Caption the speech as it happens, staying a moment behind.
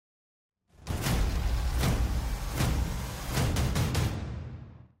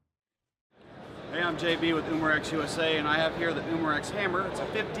I'm JB with Umarex USA, and I have here the Umarex hammer. It's a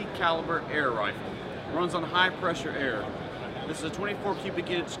 50 caliber air rifle. It runs on high pressure air. This is a 24 cubic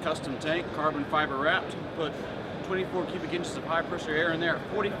inch custom tank, carbon fiber wrapped. Put 24 cubic inches of high pressure air in there at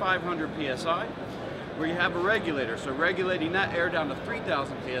 4,500 psi, where you have a regulator, so regulating that air down to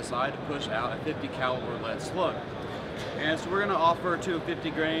 3,000 psi to push out a 50 caliber lead slug. And so we're going to offer a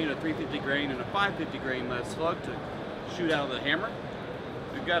 250 grain, a 350 grain, and a 550 grain lead slug to shoot out of the hammer.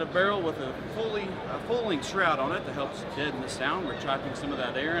 We've got a barrel with a full-length shroud on it that helps deaden the sound. We're trapping some of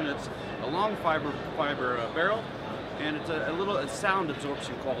that air, and it's a long fiber barrel, and it's a sound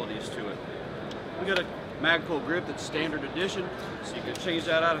absorption qualities to it. We've got a Magpul grip that's standard edition, so you can change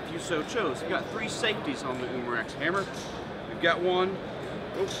that out if you so chose. We've got 3 safeties on the Umarex hammer. We've got one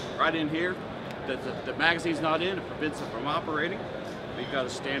right in here that the magazine's not in. It prevents it from operating. We've got a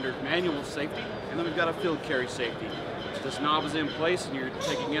standard manual safety, and then we've got a field carry safety. This knob is in place, and you're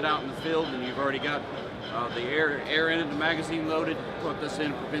taking it out in the field, and you've already got the air in it, the magazine loaded. Put this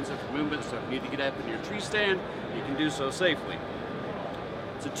in, prevents it from movement, so if you need to get up in your tree stand, you can do so safely.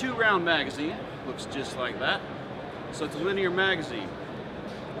 It's a 2-round magazine, looks just like that. So it's a linear magazine.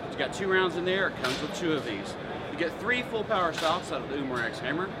 It's got 2 rounds in there, it comes with 2 of these. You get 3 full power shots out of the Umarex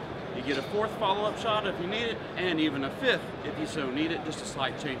hammer. You get a 4th follow-up shot if you need it, and even a 5th if you so need it, just a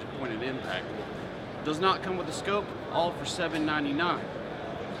slight change of point of impact. Does not come with a scope, all for $7.99.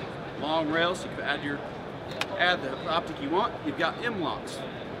 Long rails, you can add the optic you want. You've got M-locks,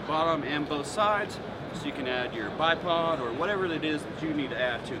 bottom and both sides, so you can add your bipod or whatever it is that you need to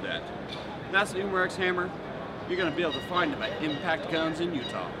add to that. That's the Umarex hammer. You're going to be able to find them at Impact Guns in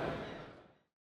Utah.